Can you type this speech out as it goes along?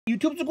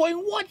YouTubers are going,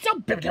 what's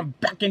up, baby? I'm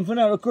back in for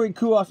another great,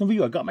 cool, awesome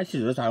video. I got my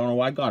scissors. I don't know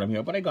why I got them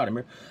here, but I got them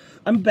here.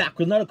 I'm back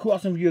with another cool,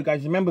 awesome video,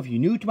 guys. Remember, if you're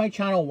new to my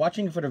channel,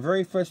 watching it for the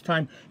very first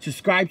time,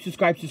 subscribe.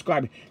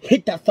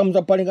 Hit that thumbs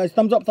up button, guys.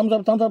 Thumbs up,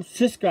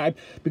 subscribe,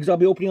 because I'll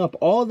be opening up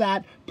all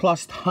that,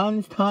 plus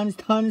tons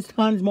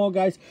more,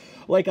 guys.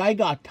 Like, I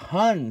got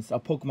tons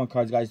of Pokemon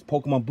cards, guys.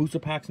 Pokemon booster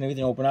packs and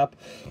everything open up.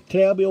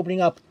 Today, I'll be opening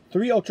up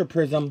 3 Ultra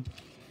Prism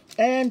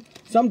and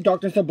some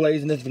Darkness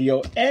Ablaze in this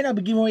video, and I'll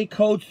be giving away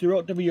codes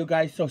throughout the video,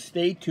 guys, so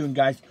stay tuned,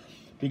 guys,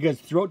 because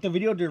throughout the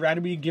video they're going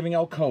to be giving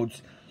out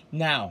codes.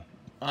 Now,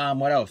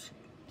 what else?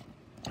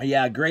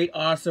 Yeah, great,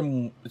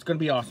 awesome. It's gonna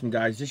be awesome,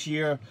 guys. This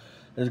year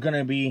is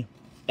gonna be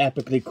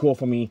epically cool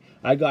for me.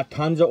 I got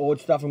tons of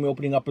old stuff I'm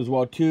opening up as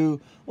well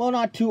too. Well,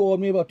 not too old,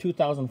 maybe about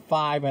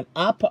 2005 and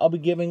up. I'll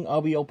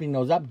be opening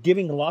those up,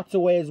 giving lots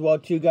away as well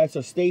too, guys,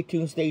 so stay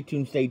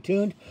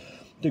tuned.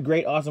 The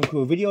great, awesome,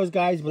 cool videos,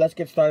 guys. But let's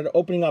get started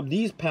opening up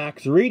these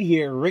packs right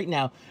here, right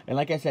now. And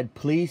like I said,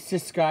 please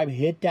subscribe,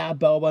 hit that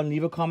bell button,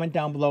 leave a comment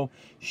down below,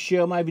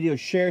 share my videos,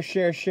 share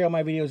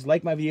my videos,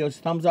 like my videos,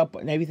 thumbs up,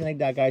 and everything like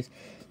that, guys.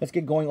 Let's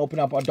get going. Open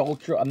up an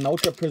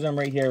Ultra Prism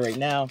right here, right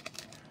now.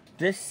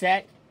 This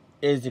set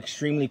is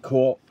extremely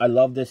cool. I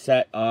love this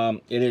set.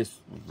 It is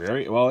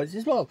very well. It's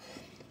just about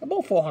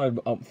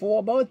 $400 for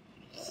about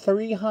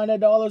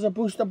 $300 a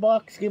booster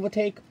box, give or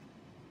take.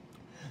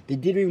 They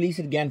did release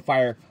it again,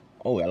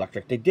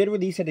 electric. They did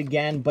release it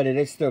again, but it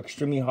is still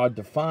extremely hard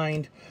to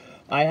find.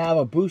 I have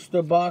a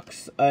booster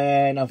box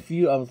and a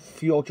few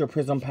Ultra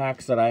Prism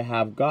packs that I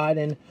have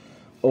gotten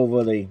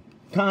over the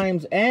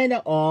times, and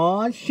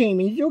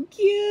Shaman's so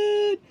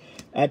cute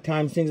at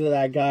times, things like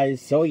that,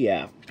 guys. So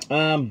yeah,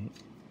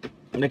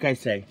 like I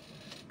say,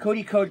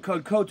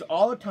 codes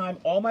all the time.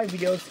 All my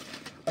videos,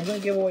 I'm gonna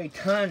give away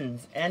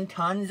tons and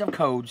tons of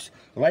codes,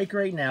 like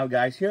right now,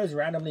 guys. Here's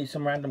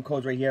some random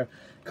codes right here.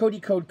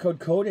 Cody code,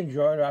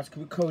 enjoy it. Ask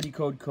Cody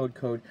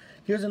code.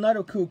 Here's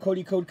another cool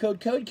Cody code.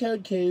 Cody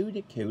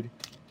code.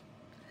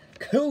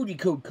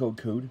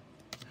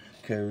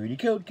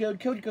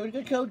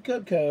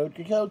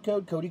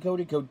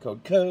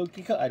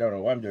 I don't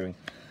know what I'm doing.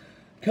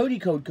 Cody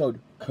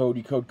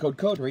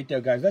code right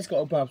there, guys. Let's go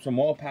open up some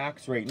more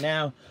packs right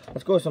now.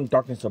 Let's go with some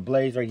Darkness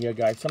Ablaze right here,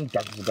 guys. Some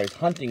Darkness Ablaze,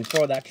 hunting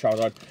for that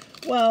Charizard.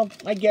 Well,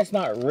 I guess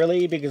not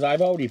really, because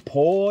I've already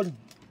pulled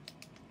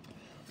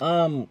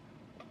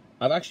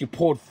I've actually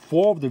pulled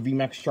 4 of the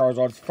VMAX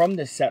Charizards from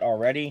this set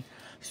already.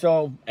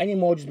 So, any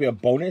more just be a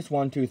bonus.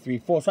 1, 2, 3,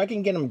 4. So I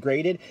can get them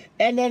graded.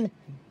 And then,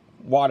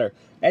 water.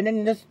 And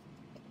then just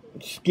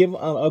give,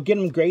 I'll get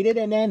them graded.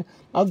 And then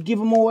I'll give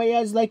them away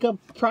as like a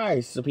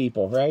prize to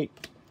people, right?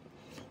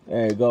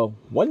 There you go.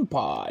 1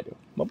 pod.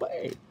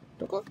 Bye-bye.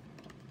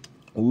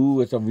 Ooh,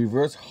 it's a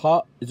reverse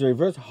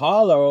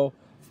hollow.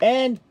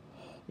 And,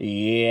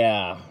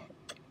 yeah,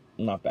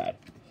 not bad.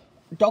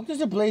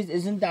 Darkness Ablaze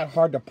isn't that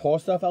hard to pull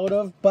stuff out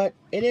of, but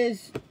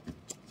it's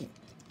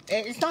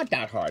not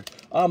that hard.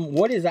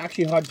 What is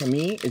actually hard to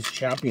me is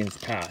Champion's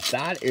Path.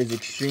 That is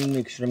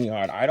extremely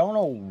hard. I don't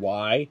know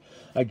why.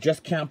 I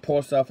just can't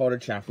pull stuff out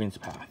of Champion's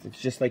Path.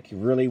 It's just like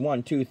really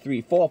 1, 2,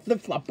 3, 4,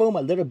 flip flop, boom,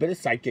 a little bit of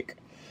psychic.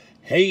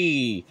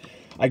 Hey,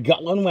 I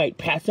got one right.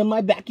 Passing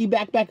my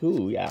backpack.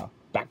 Ooh, yeah,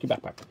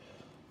 backpack.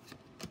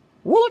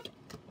 What?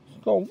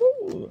 Let's go.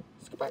 Woo.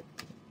 Let's go back.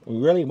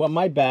 Really? Well,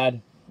 my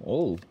bad.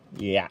 Oh,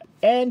 yeah.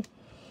 And,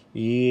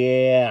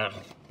 yeah.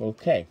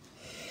 Okay.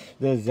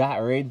 There's that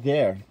right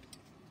there.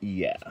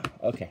 Yeah.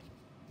 Okay.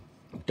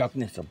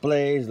 Darkness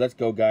Ablaze. Let's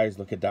go, guys.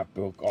 Look at that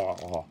book.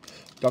 Oh.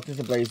 Darkness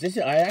Ablaze.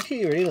 I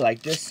actually really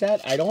like this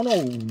set. I don't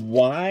know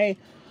why.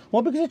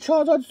 Well, because the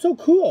Charizard's so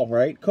cool,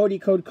 right? Cody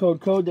code.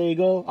 There you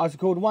go. Also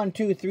code 1,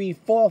 2, 3,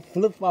 4.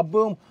 Flip flop,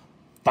 boom.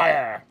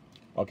 Fire.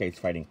 Okay, it's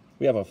fighting.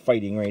 We have a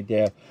fighting right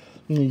there.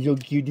 So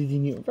cute,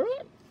 isn't it?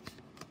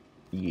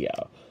 Yeah.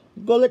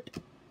 Gullet.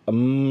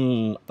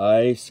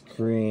 Ice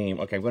cream.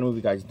 Okay, I'm gonna move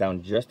you guys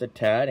down just a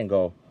tad and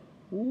go.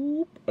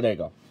 Whoop. Oh, there you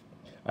go.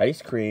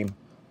 Ice cream.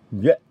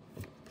 Yeah.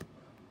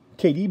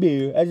 Teddy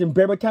bear. As in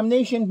Bear Time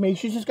Nation. Make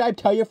sure you subscribe.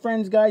 Tell your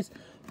friends, guys.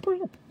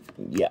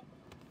 Yeah.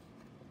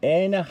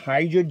 And a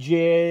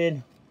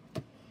hydrogen.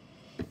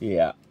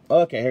 Yeah.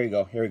 Okay, here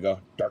we go.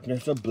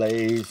 Darkness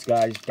Ablaze,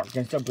 guys.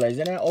 Darkness Ablaze.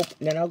 And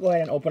then I'll go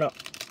ahead and open up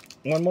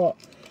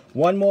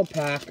one more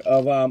pack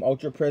of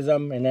Ultra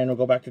Prism, and then we'll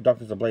go back to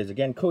Darkness Ablaze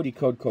again. Cody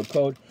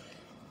code.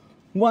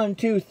 1,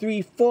 2,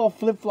 3, 4.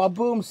 Flip flop,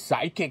 boom.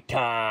 Psychic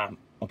time.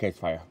 Okay, it's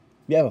fire.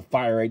 We have a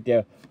fire right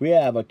there. We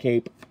have a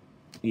cape.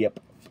 Yep.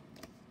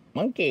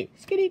 Monkey.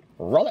 Skitty.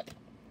 Roll it.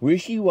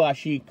 Wishy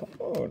washy. Come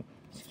on.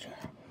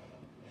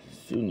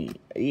 Sunny.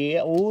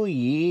 Yeah. Oh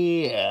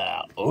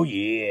yeah. Oh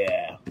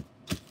yeah.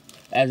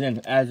 As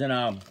in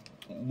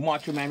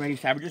Macho Man Randy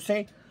Savage would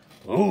say.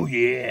 Oh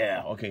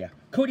yeah. Okay, yeah.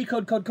 Cody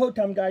code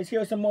time, guys.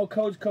 Here are some more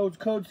codes.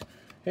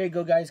 Here you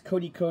go, guys.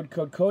 Cody code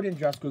and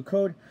Jurassic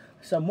code.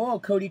 Some more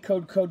Cody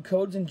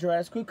codes and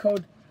Jurassic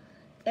code.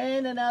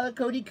 And another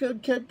Cody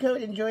code.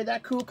 Enjoy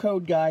that cool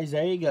code, guys.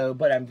 There you go.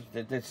 But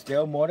there's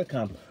still more to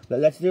come.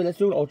 Let's do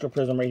an Ultra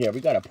Prism right here. We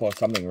gotta pull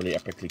something really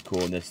epically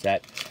cool in this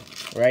set,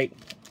 right?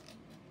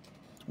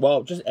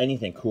 Well, just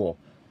anything cool.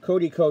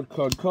 Cody code.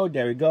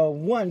 There we go.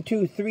 1,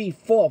 2, 3,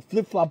 4.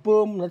 Flip flop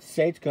boom. Let's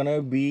say it's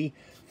gonna be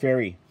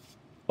fairy.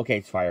 Okay,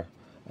 it's fire.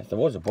 I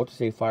was about to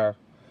say fire.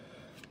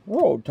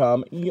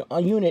 Rotom,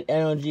 unit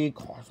energy,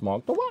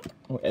 Cosmog, the what?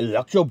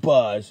 Electro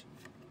Buzz.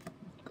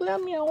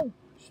 Glammeow.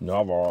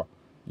 Snubber.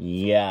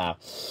 Yeah.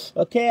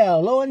 Okay,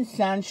 Alolan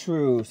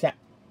Sandshrew.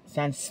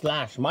 Sand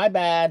Slash. My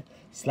bad.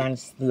 Sand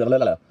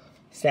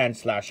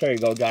Slash. Here we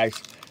go,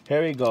 guys.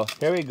 Here we go.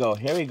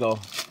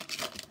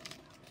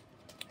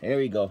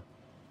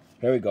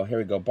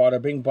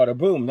 Bada bing, bada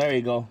boom. There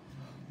you go.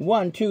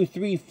 1, 2,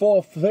 3,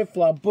 4. Flip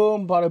flop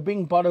boom. Bada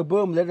bing, bada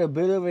boom. Little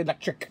bit of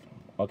electric.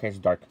 Okay, it's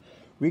dark.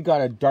 We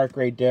got a dark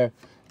right there.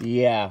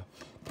 Yeah.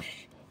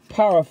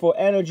 Powerful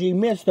energy,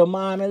 Mr.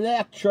 Mime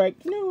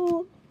Electric.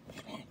 No.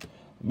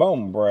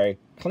 Boom, bray.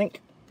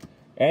 Clink.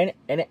 And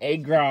an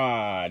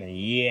Agron.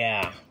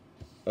 Yeah.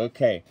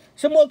 Okay.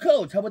 Some more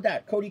codes. How about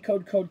that? Cody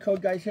code,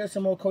 guys. Here's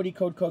some more Cody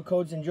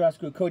codes and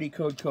Jurassic Cody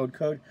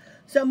code.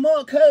 Some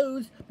more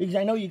codes. Because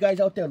I know you guys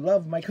out there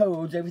love my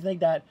codes, everything like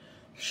that.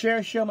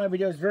 Share my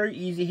videos. Very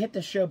easy. Hit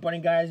the share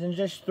button, guys, and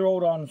just throw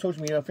it on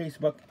social media,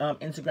 Facebook,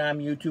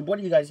 Instagram, YouTube. What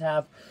do you guys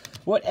have?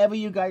 Whatever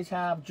you guys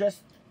have,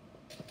 just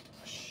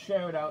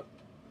share it out.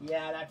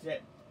 Yeah, that's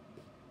it.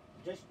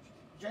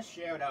 Just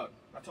share it out.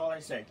 That's all I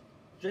say.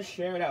 Just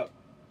share it out.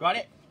 Got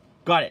it?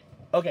 Got it.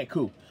 Okay,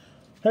 cool.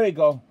 Here we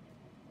go.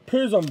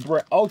 Prism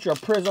break. Ultra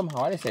prism.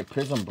 How did I say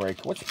prism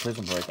break? What's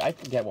prism break? I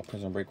forget what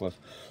prism break was.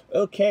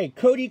 Okay,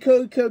 Cody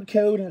code.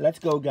 Let's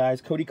go,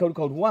 guys. Cody code.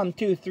 1,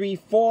 2, 3,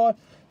 4.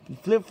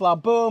 Flip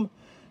flop boom.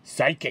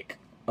 Psychic.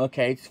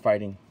 Okay, it's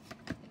fighting.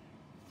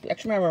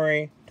 Extra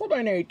memory.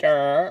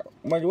 Tornado.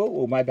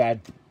 Oh, my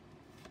bad.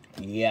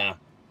 Yeah.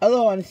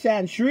 Alolan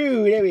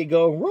Sandshrew. There we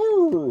go.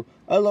 Woo.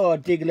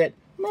 Alolan Diglett.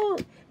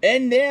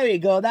 And there we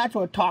go. That's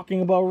what we're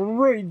talking about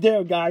right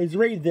there, guys.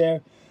 Right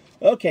there.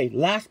 Okay,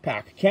 last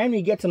pack. Can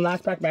we get some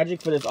last pack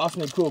magic for this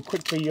awesomely cool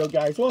quick video,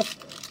 guys? Well,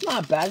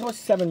 not bad. It was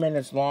 7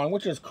 minutes long,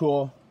 which is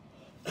cool.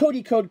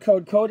 Cody code,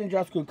 and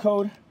Jurassic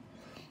code.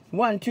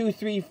 1, 2,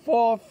 3,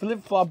 4.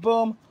 Flip flop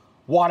boom.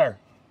 Water.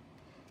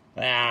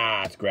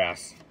 Ah, it's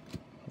grass.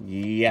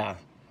 Yeah.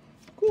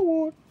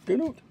 Good.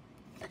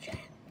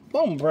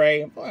 Boom,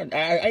 bray.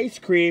 Ice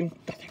cream.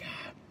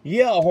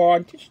 Yeah,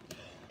 horn.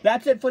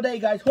 That's it for today,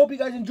 guys. Hope you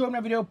guys enjoyed my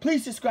video.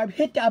 Please subscribe,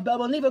 hit that bell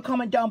button, leave a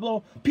comment down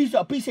below. Peace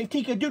out, be safe,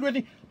 take care, do the right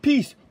thing.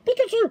 Peace.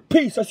 Pikachu.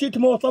 Peace. I'll see you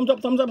tomorrow. Thumbs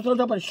up,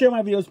 and share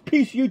my videos.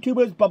 Peace,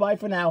 YouTubers. Bye-bye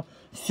for now.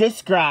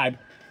 Subscribe.